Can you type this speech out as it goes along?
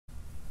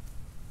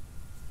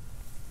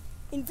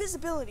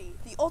Invisibility,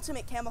 the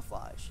ultimate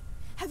camouflage.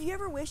 Have you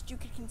ever wished you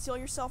could conceal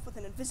yourself with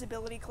an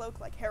invisibility cloak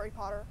like Harry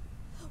Potter?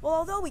 Well,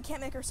 although we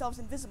can't make ourselves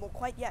invisible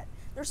quite yet,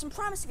 there are some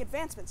promising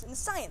advancements in the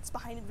science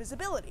behind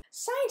invisibility.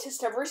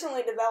 Scientists have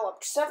recently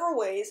developed several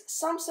ways,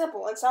 some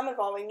simple and some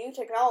involving new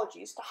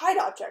technologies, to hide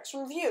objects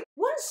from view.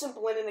 One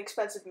simple and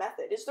inexpensive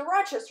method is the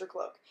Rochester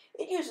Cloak.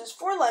 It uses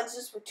 4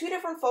 lenses with 2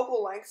 different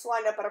focal lengths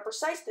lined up at a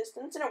precise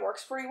distance, and it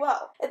works pretty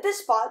well. At this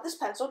spot, this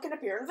pencil can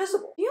appear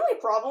invisible. The only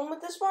problem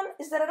with this one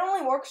is that it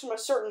only works from a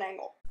certain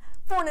angle.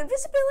 For an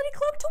invisibility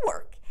cloak to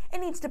work, it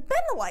needs to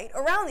bend the light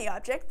around the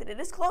object that it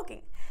is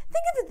cloaking.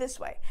 Think of it this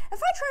way. If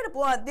I try to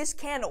blow out this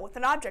candle with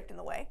an object in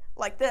the way,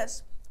 like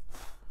this,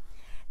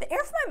 the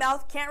air from my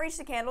mouth can't reach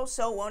the candle,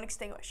 so it won't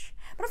extinguish.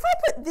 But if I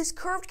put this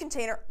curved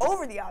container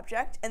over the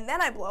object and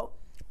then I blow,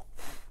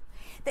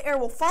 the air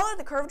will follow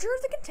the curvature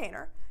of the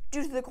container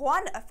due to the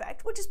Coanda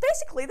effect, which is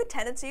basically the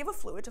tendency of a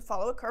fluid to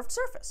follow a curved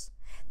surface.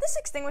 This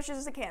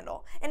extinguishes the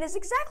candle and is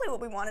exactly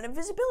what we want an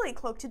invisibility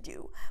cloak to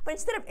do, but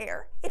instead of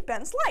air, it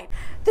bends light.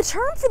 The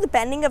term for the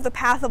bending of the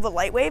path of a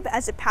light wave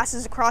as it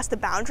passes across the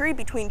boundary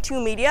between 2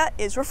 media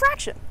is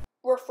refraction.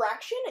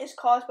 Refraction is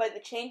caused by the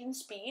change in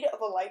speed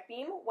of a light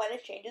beam when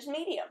it changes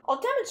medium. I'll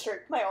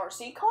demonstrate with my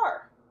RC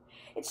car.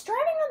 It's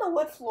driving on the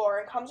wood floor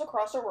and comes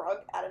across a rug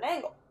at an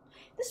angle.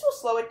 This will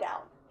slow it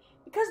down.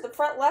 Because the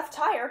front left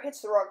tire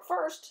hits the rug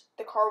first,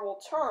 the car will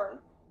turn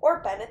or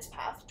bend its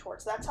path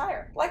towards that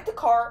tire. Like the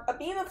car, a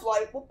beam of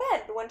light will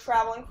bend when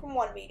traveling from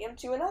one medium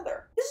to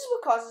another. This is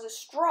what causes a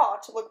straw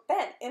to look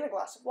bent in a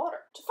glass of water.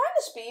 To find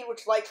the speed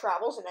which light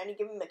travels in any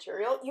given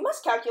material, you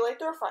must calculate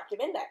the refractive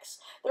index.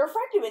 The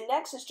refractive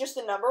index is just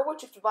a number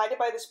which, if divided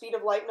by the speed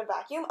of light in a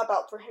vacuum,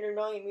 about 300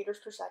 million meters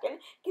per second,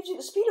 gives you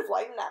the speed of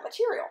light in that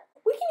material.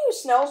 We can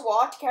use Snell's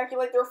law to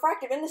calculate the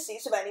refractive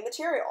indices of any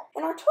material.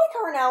 In our toy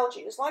car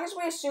analogy, as long as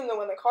we assume that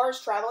when the car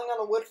is traveling on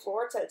the wood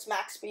floor, it's at its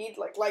max speed,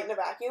 like light in a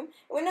vacuum,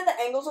 and we know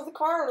the angles of the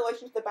car in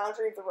relation to the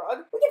boundary of the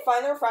rug, we can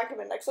find the refractive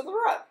index of the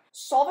rug.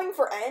 Solving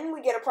for n,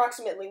 we get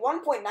approximately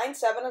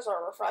 1.97 as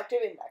our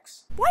refractive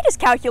index. Why does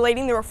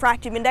calculating the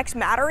refractive index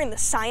matter in the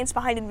science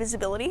behind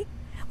invisibility?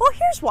 Well,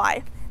 here's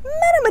why.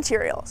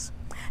 Metamaterials.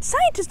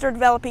 Scientists are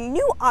developing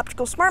new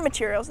optical smart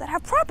materials that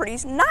have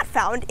properties not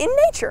found in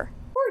nature.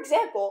 For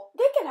example,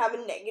 they can have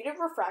a negative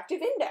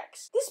refractive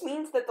index. This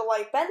means that the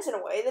light bends in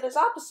a way that is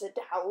opposite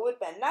to how it would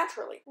bend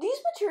naturally. These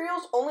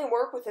materials only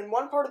work within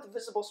one part of the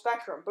visible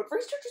spectrum, but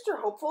researchers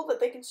are hopeful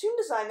that they can soon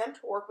design them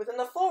to work within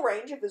the full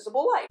range of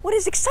visible light. What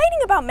is exciting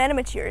about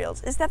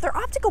metamaterials is that their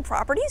optical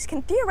properties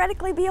can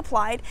theoretically be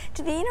applied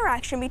to the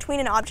interaction between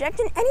an object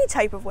and any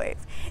type of wave.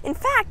 In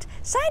fact,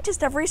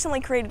 scientists have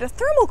recently created a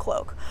thermal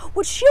cloak,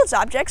 which shields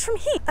objects from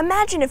heat.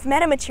 Imagine if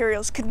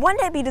metamaterials could one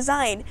day be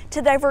designed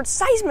to divert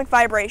seismic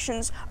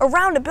vibrations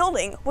around a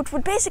building, which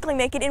would basically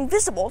make it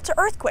invisible to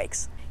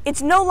earthquakes.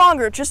 It's no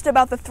longer just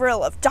about the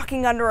thrill of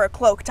ducking under a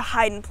cloak to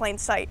hide in plain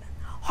sight.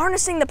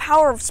 Harnessing the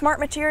power of smart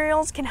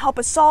materials can help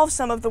us solve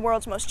some of the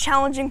world's most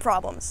challenging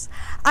problems.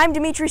 I'm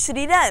Dimitri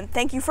Sadida, and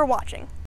thank you for watching.